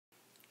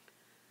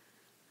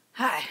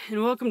Hi,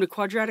 and welcome to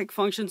Quadratic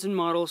Functions and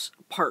Models,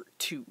 Part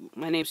 2.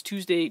 My name is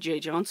Tuesday J.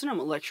 Johnson.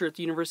 I'm a lecturer at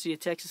the University of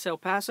Texas, El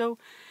Paso,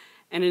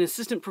 and an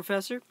assistant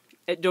professor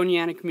at Doña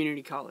Ana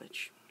Community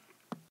College.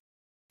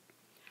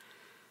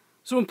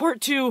 So in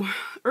Part 2,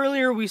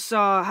 earlier we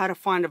saw how to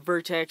find a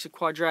vertex of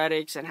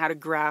quadratics and how to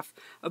graph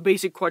a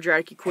basic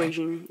quadratic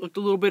equation. Looked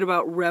a little bit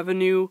about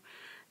revenue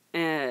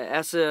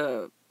as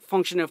a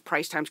function of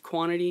price times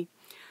quantity.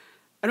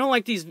 I don't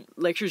like these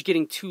lectures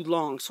getting too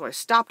long, so I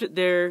stopped it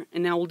there,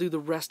 and now we'll do the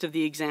rest of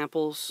the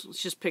examples.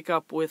 Let's just pick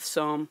up with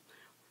some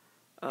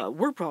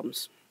word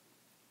problems.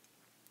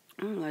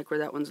 I don't like where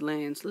that one's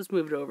laying, so let's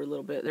move it over a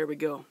little bit. There we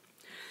go.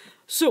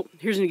 So,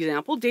 here's an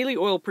example. Daily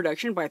oil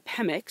production by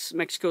Pemex,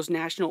 Mexico's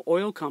national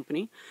oil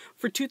company,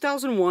 for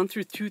 2001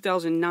 through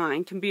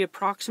 2009 can be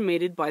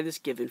approximated by this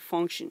given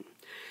function.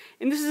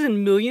 And this is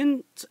in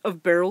millions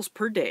of barrels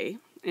per day,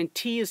 and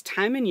T is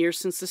time and year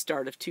since the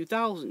start of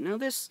 2000. Now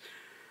that's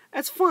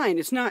fine.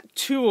 It's not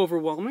too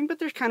overwhelming, but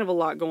there's kind of a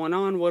lot going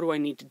on. What do I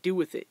need to do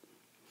with it?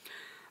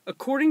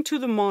 According to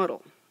the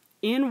model,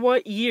 in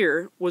what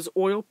year was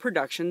oil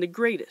production the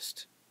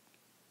greatest?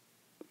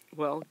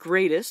 Well,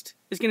 greatest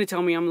is going to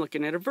tell me I'm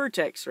looking at a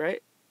vertex,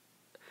 right?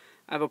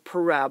 I have a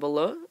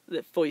parabola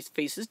that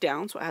faces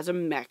down, so it has a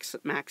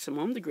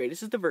maximum. The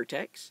greatest is the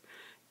vertex.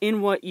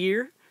 In what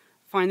year?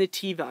 Find the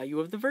t-value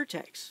of the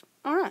vertex.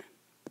 All right.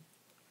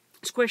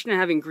 This question I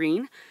have in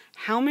green,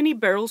 how many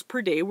barrels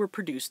per day were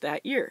produced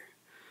that year?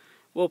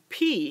 Well,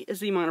 P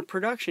is the amount of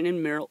production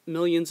in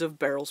millions of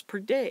barrels per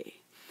day.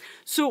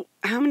 So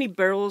how many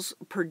barrels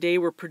per day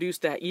were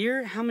produced that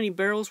year? How many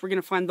barrels? We're going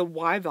to find the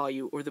Y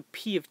value, or the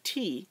P of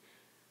T,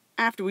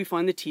 after we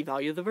find the T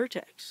value of the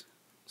vertex.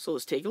 So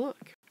let's take a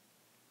look.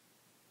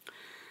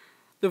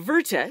 The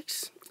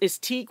vertex is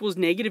T equals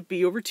negative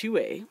B over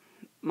 2A.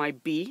 My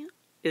B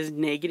is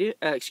negative,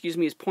 is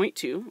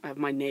 0.2. I have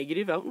my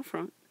negative out in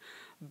front.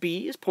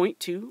 B is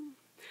 0.2.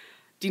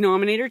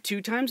 Denominator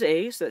 2 times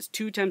A, so that's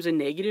 2 times a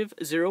negative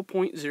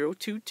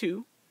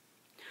 0.022.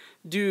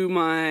 Do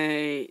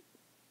my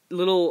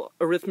little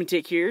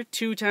arithmetic here.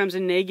 2 times a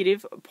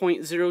negative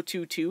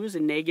 0.022 is a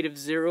negative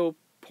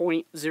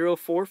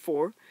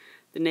 0.044.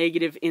 The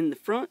negative in the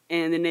front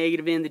and the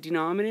negative in the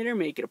denominator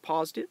make it a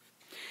positive.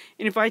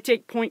 And if I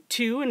take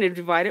 0.2 and I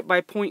divide it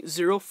by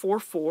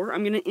 0.044,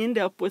 I'm going to end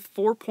up with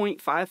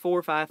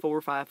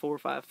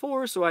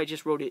 4.545454454, so I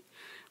just wrote it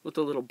with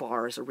a little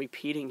bar as a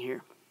repeating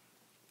here.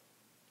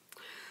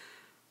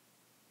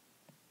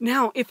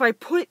 Now, if I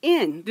put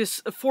in this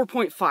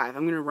 4.5, I'm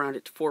going to round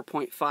it to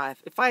 4.5.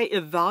 If I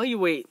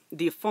evaluate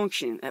the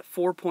function at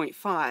 4.5,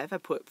 I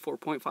put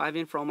 4.5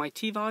 in for all my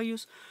t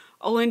values,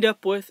 I'll end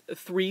up with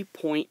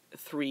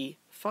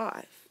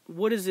 3.35.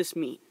 What does this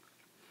mean?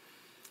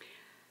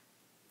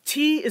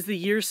 T is the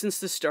year since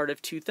the start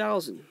of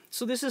 2000.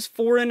 So this is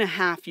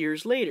 4.5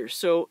 years later.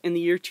 So in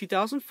the year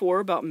 2004,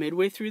 about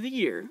midway through the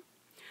year,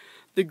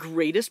 the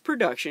greatest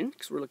production,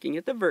 because we're looking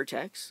at the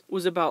vertex,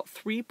 was about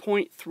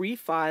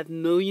 3.35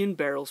 million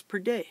barrels per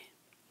day.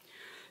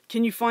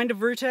 Can you find a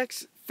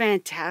vertex?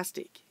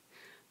 Fantastic.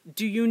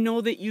 Do you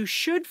know that you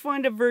should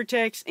find a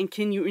vertex, and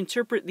can you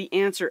interpret the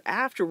answer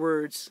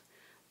afterwards?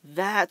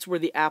 That's where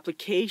the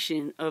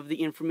application of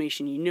the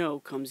information you know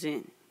comes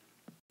in.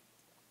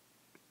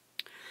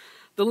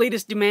 The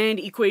latest demand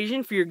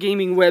equation for your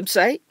gaming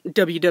website,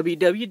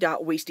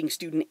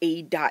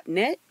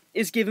 www.wastingstudentaid.net,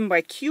 is given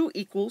by Q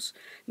equals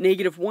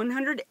negative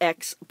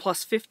 100x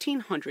plus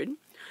 1500,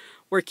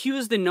 where Q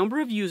is the number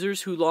of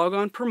users who log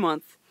on per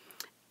month,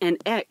 and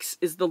X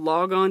is the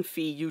log-on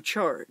fee you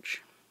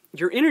charge.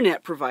 Your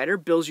internet provider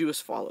bills you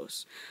as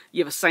follows.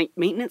 You have a site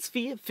maintenance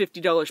fee of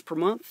 $50 per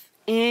month,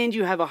 and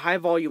you have a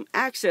high-volume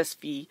access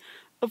fee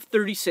of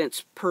 30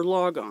 cents per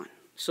log-on.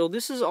 So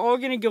this is all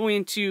going to go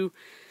into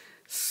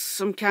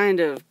some kind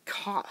of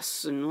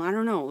costs, and I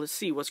don't know, let's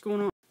see what's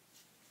going on.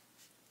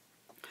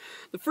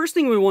 The first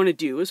thing we want to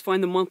do is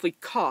find the monthly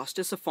cost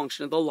as a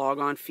function of the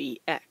log-on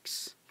fee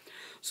X.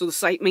 So the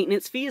site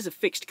maintenance fee is a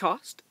fixed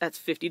cost, that's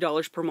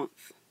 $50 per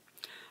month.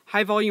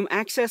 High volume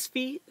access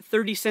fee,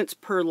 30 cents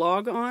per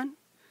log-on.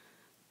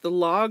 The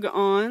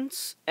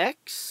log-ons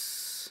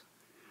X,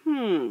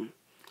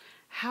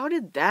 how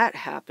did that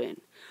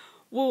happen?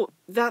 Well,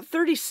 that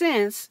 30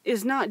 cents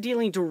is not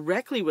dealing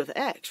directly with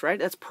X, right?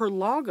 That's per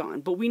log-on.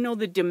 But we know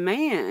the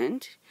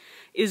demand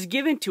is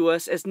given to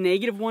us as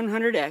negative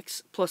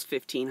 100x plus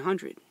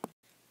 1500.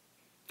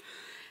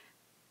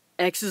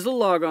 X is the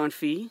log-on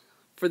fee.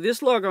 For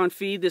this log-on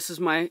fee, this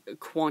is my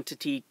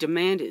quantity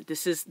demanded.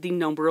 This is the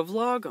number of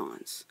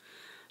log-ons.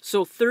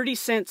 So 30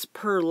 cents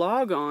per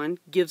log-on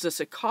gives us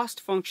a cost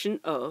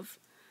function of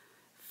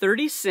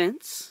 30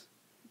 cents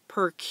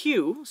per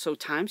Q, so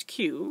times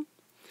Q,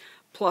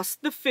 plus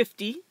the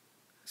 50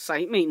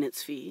 site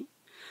maintenance fee,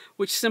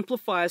 which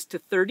simplifies to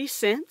 30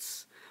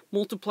 cents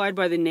multiplied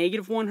by the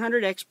negative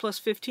 100x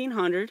plus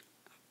 1500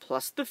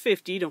 plus the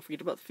 50. Don't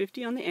forget about the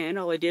 50 on the end.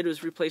 All I did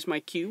was replace my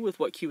Q with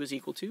what Q is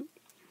equal to.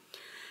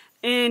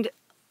 And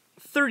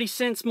 30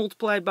 cents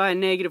multiplied by a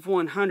negative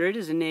 100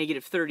 is a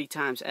negative 30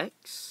 times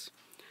X.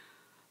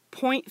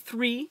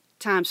 0.3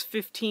 times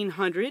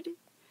 1,500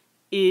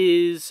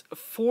 is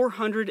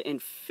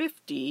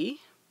 450.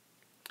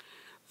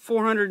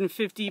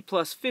 450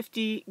 plus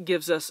 50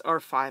 gives us our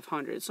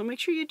 500. So make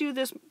sure you do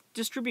this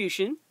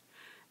distribution,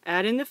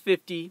 add in the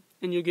 50,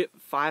 and you'll get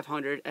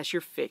 500 as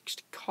your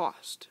fixed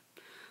cost.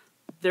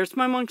 There's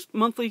my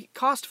monthly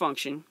cost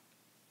function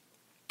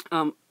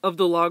of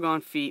the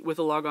log-on fee with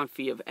a log-on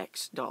fee of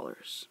X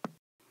dollars.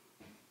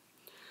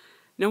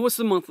 Now what's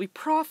the monthly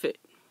profit?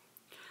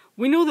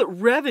 We know that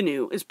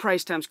revenue is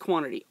price times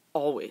quantity,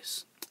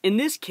 always. In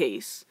this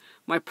case,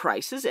 my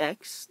price is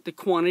X, the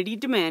quantity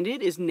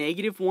demanded is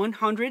negative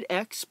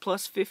 100X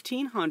plus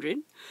 1,500,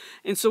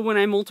 and so when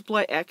I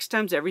multiply X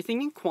times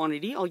everything in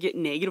quantity, I'll get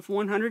negative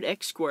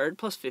 100X squared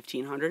plus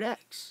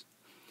 1,500X.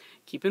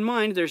 Keep in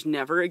mind, there's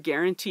never a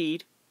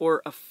guaranteed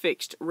or a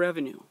fixed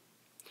revenue.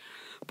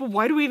 But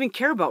why do we even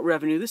care about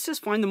revenue? This says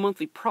find the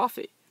monthly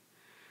profit.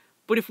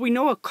 But if we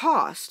know a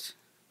cost,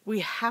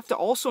 we have to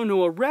also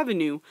know a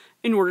revenue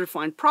in order to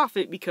find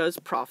profit, because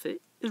profit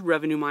is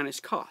revenue minus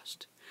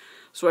cost.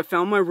 So I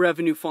found my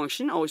revenue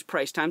function, always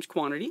price times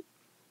quantity.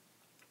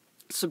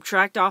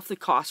 Subtract off the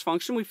cost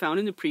function we found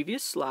in the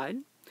previous slide.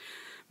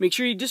 Make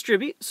sure you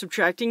distribute,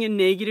 subtracting a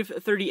negative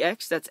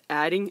 30x, that's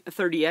adding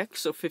 30x,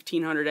 so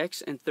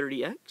 1,500x and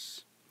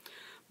 30x.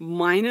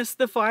 Minus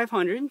the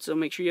 500, so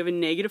make sure you have a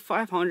negative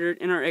 500,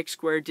 and our x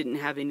squared didn't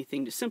have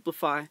anything to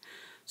simplify.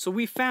 So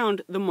we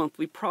found the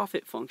monthly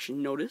profit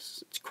function.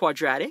 Notice it's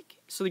quadratic,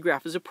 so the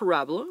graph is a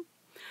parabola.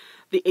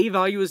 The a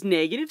value is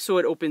negative, so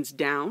it opens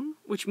down,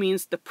 which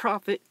means the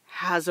profit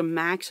has a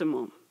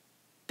maximum.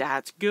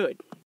 That's good.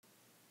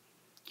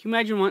 Can you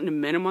imagine wanting to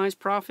minimize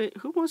profit?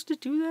 Who wants to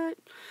do that?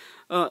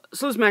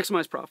 So let's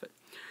maximize profit.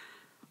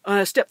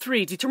 Step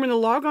 3, determine the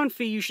log-on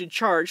fee you should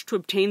charge to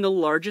obtain the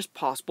largest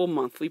possible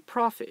monthly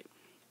profit.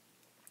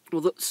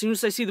 Well, as soon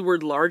as I see the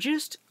word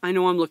largest, I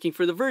know I'm looking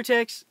for the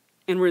vertex,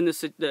 and we're in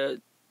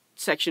the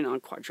section on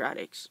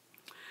quadratics.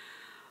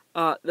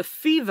 The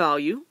fee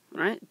value,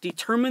 right?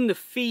 Determine the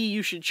fee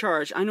you should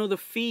charge. I know the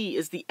fee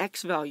is the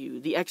x value.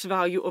 The x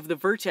value of the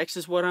vertex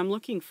is what I'm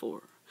looking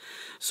for.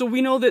 So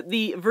we know that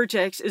the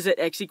vertex is at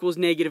x equals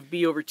negative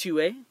b over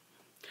 2a.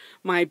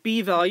 My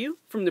b value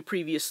from the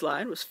previous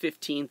slide was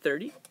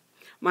 1,530.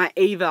 My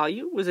a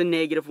value was a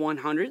negative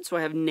 100, so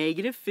I have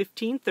negative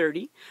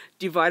 1,530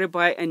 divided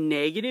by a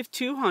negative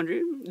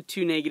 200. The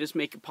two negatives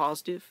make a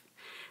positive.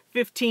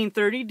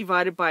 1,530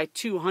 divided by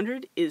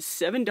 200 is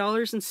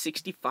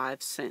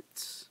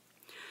 $7.65.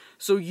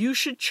 So you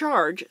should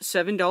charge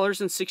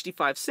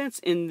 $7.65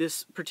 in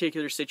this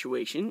particular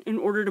situation in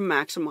order to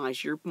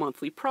maximize your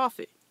monthly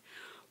profit.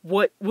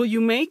 What will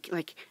you make?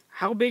 Like,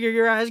 how big are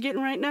your eyes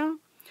getting right now?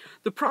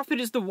 The profit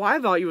is the y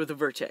value of the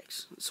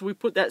vertex. So we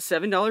put that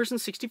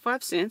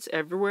 $7.65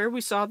 everywhere we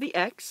saw the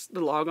x,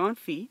 the log-on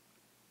fee.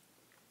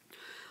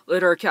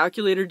 Let our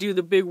calculator do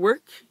the big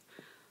work.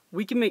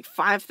 We can make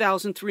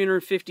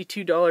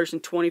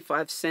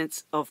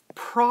 $5,352.25 of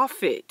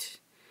profit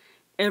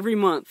every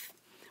month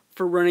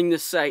for running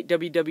this site,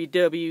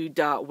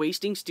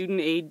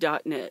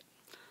 www.wastingstudentaid.net.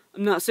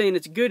 I'm not saying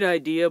it's a good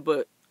idea,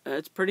 but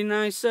it's a pretty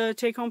nice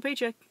take-home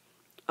paycheck.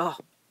 Oh,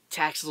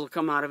 taxes will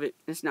come out of it.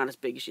 It's not as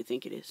big as you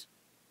think it is.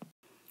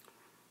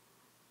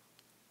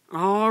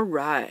 All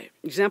right.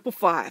 Example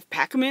 5.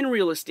 Pacman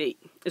Real Estate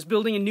is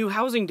building a new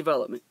housing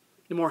development.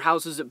 The more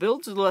houses it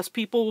builds, the less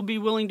people will be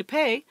willing to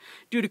pay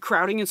due to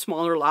crowding and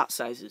smaller lot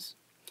sizes.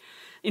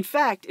 In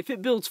fact, if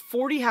it builds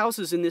 40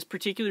 houses in this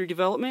particular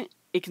development,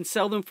 it can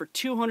sell them for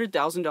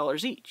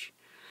 $200,000 each.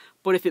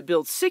 But if it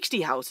builds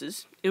 60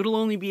 houses, it'll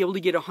only be able to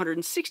get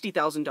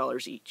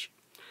 $160,000 each.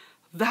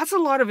 That's a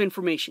lot of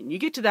information. You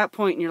get to that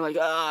point and you're like,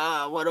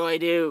 what do I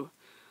do?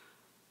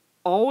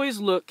 Always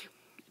look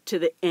to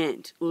the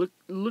end.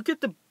 Look at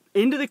the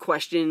end of the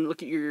question.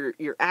 Look at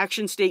your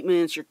action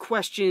statements, your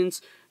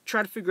questions.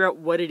 Try to figure out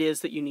what it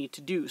is that you need to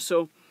do.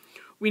 So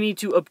we need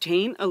to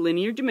obtain a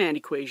linear demand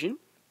equation.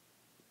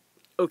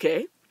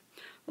 Okay.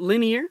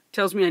 Linear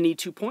tells me I need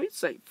 2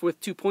 points. With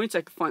 2 points,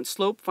 I can find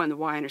slope, find the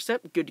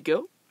y-intercept. Good to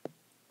go.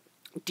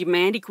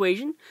 Demand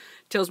equation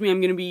tells me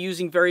I'm going to be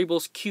using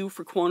variables Q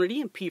for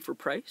quantity and P for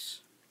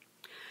price.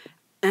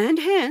 And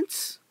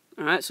hence,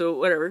 all right, so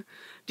whatever,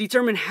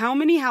 determine how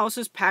many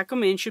houses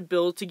Pacman should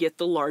build to get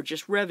the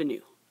largest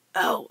revenue.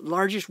 Oh,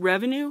 largest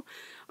revenue?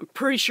 I'm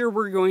pretty sure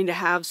we're going to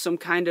have some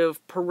kind of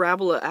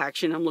parabola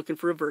action. I'm looking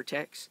for a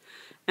vertex.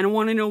 And I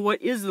want to know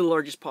what is the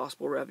largest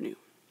possible revenue.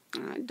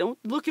 Don't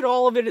look at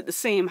all of it at the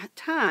same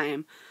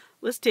time.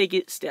 Let's take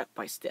it step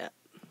by step.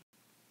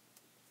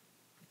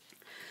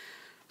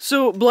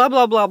 So, blah,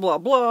 blah, blah, blah,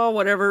 blah,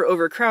 whatever,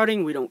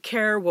 overcrowding, we don't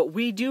care. What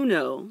we do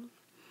know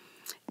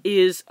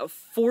is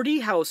 40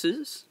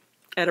 houses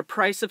at a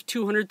price of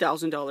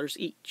 $200,000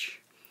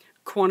 each.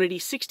 Quantity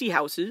 60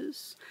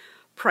 houses,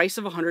 price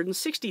of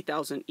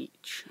 $160,000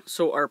 each.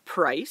 So our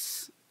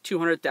price,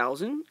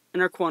 $200,000,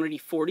 and our quantity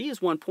 40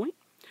 is 1 point.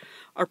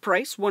 Our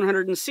price,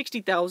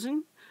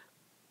 $160,000,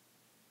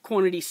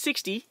 quantity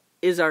 60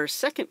 is our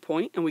second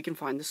point, and we can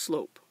find the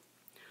slope.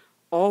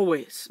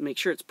 Always make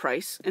sure it's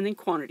price and then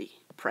quantity.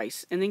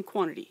 Price and then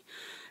quantity.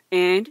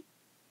 And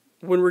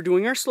when we're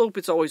doing our slope,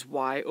 it's always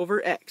y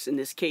over x. In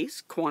this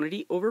case,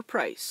 quantity over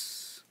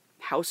price.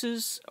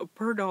 Houses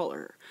per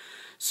dollar.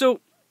 So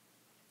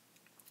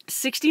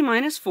 60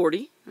 minus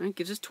 40, right,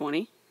 gives us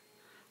 20.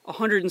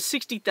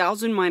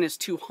 160,000 minus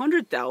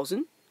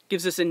 200,000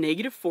 gives us a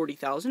negative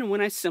 40,000. And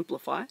when I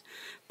simplify,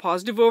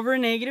 positive over a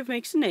negative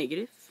makes a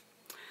negative.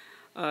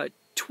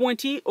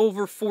 20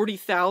 over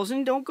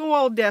 40,000, don't go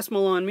all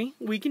decimal on me.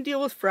 We can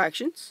deal with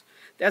fractions.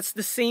 That's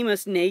the same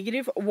as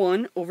negative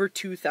 1 over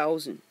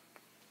 2,000.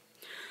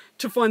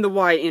 To find the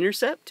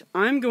y-intercept,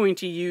 I'm going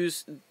to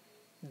use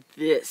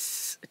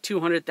this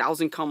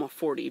 200,000 comma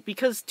 40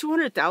 because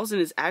 200,000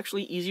 is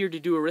actually easier to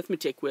do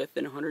arithmetic with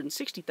than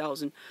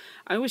 160,000.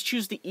 I always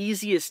choose the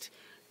easiest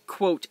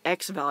quote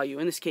x value.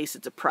 In this case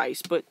it's a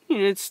price, but you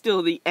know, it's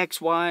still the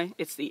xy,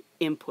 it's the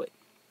input.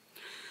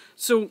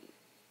 So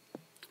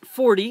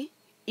 40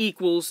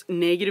 equals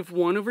negative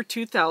 1 over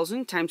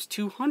 2,000 times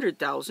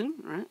 200,000,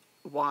 right?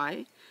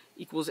 Y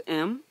equals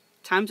m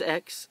times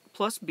x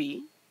plus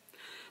b.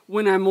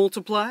 When I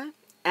multiply,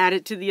 add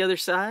it to the other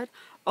side,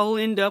 I'll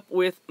end up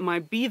with my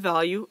b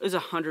value is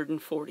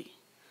 140.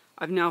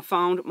 I've now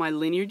found my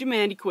linear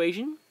demand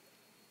equation.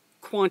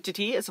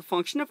 Quantity as a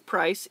function of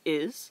price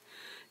is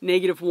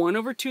negative 1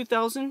 over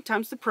 2,000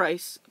 times the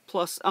price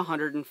plus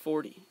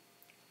 140.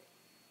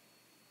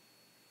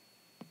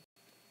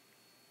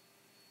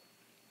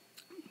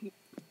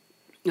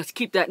 Let's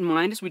keep that in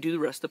mind as we do the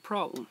rest of the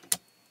problem.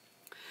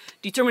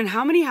 Determine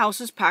how many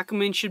houses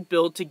Pac-Man should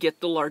build to get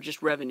the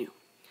largest revenue.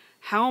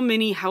 How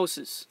many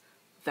houses?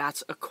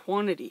 That's a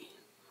quantity.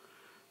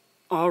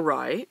 All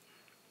right.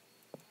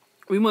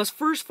 We must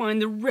first find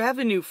the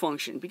revenue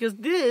function because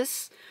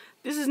this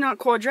is not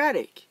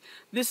quadratic.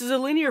 This is a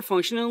linear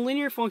function, and a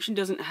linear function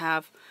doesn't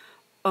have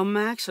a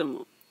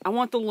maximum. I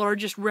want the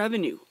largest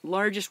revenue,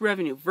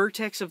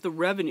 vertex of the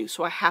revenue,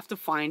 so I have to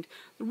find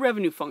the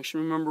revenue function.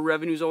 Remember,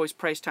 revenue is always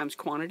price times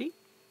quantity.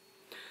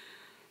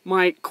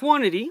 My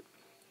quantity,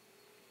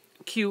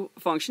 Q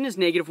function, is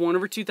negative 1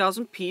 over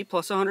 2,000 p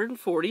plus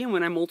 140, and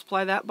when I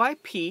multiply that by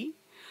p,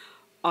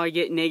 I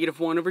get negative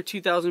 1 over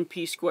 2,000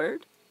 p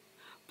squared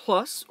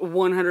plus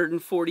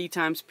 140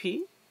 times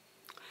p.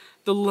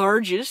 The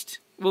largest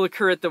will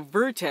occur at the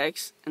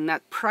vertex, and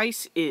that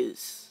price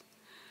is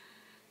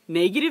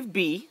negative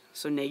b,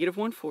 so negative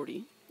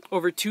 140,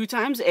 over 2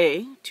 times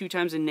a, 2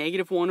 times a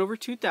negative 1 over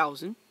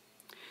 2,000.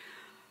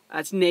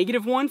 That's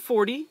negative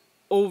 140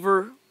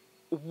 over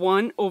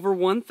 1 over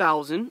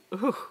 1,000.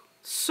 Ooh,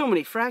 so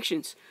many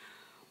fractions.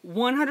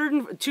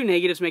 2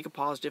 negatives make a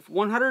positive.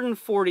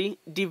 140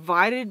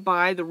 divided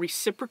by the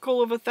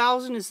reciprocal of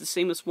 1,000 is the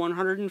same as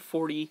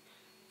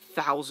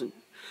 140,000.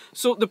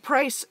 So the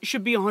price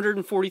should be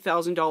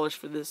 $140,000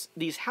 for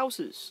these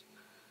houses.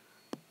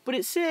 But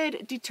it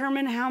said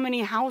determine how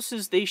many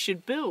houses they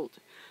should build.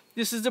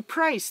 This is a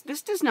price.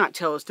 This does not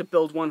tell us to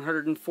build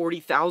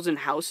 140,000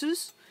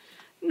 houses.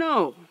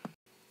 No.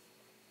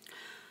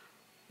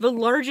 The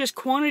largest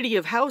quantity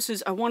of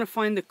houses, I want to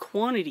find the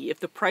quantity. If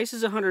the price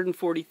is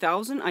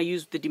 140,000, I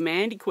use the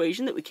demand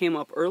equation that we came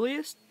up with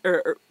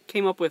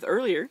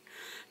earlier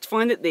to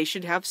find that they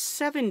should have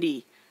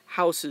 70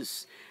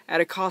 houses at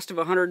a cost of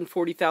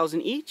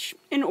 140,000 each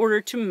in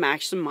order to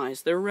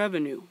maximize their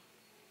revenue.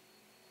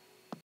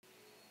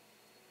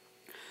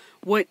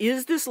 What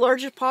is this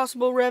largest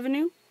possible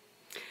revenue?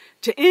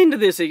 To end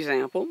this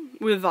example,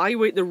 we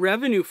evaluate the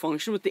revenue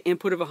function with the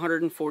input of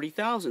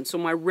 140,000. So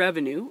my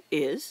revenue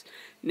is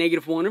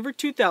negative 1 over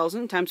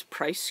 2,000 times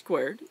price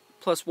squared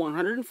plus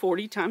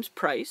 140 times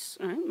price.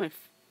 All right, my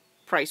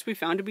price we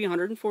found to be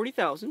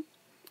 140,000.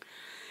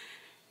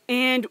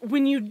 And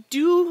when you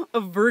do a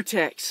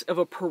vertex of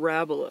a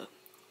parabola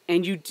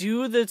and you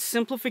do the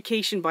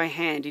simplification by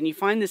hand and you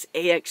find this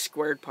ax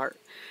squared part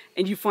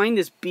and you find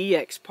this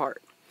bx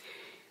part,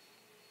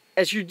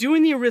 as you're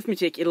doing the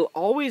arithmetic, it'll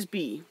always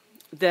be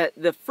that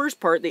the first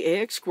part, the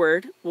ax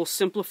squared, will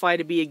simplify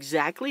to be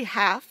exactly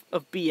half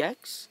of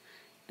bx,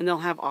 and they'll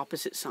have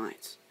opposite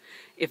signs.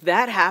 If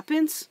that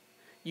happens,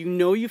 you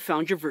know you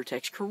found your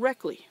vertex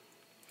correctly.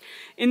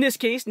 In this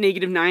case,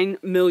 negative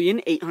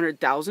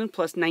 9,800,000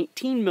 plus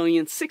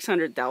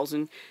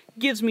 19,600,000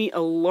 gives me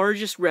a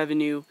largest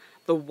revenue,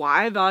 the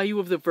y value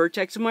of the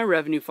vertex of my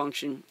revenue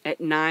function, at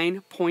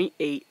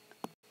 $9.8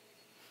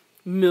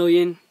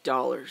 million.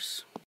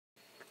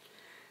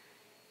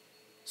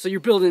 So you're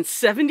building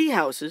 70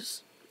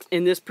 houses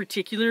in this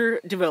particular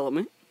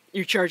development.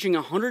 You're charging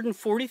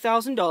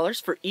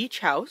 $140,000 for each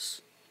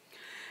house.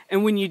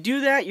 And when you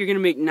do that, you're going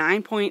to make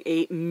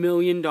 $9.8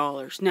 million.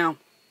 Now,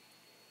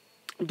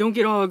 don't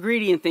get all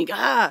greedy and think,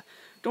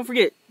 don't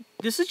forget,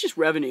 this is just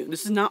revenue.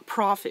 This is not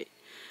profit.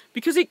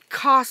 Because it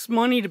costs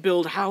money to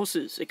build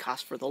houses. It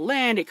costs for the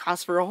land. It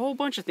costs for a whole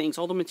bunch of things,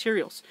 all the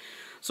materials.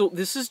 So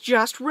this is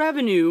just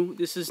revenue.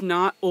 This is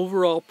not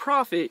overall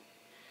profit.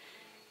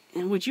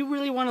 And would you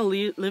really want to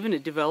live in a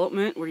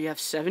development where you have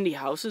 70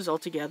 houses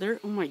altogether?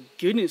 Oh my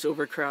goodness,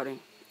 overcrowding.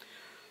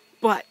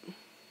 But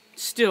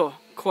still,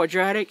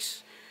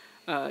 quadratics,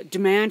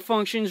 demand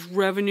functions,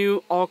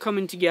 revenue, all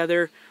coming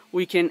together.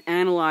 We can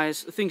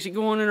analyze things that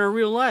go on in our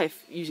real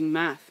life using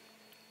math.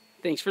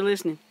 Thanks for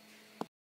listening.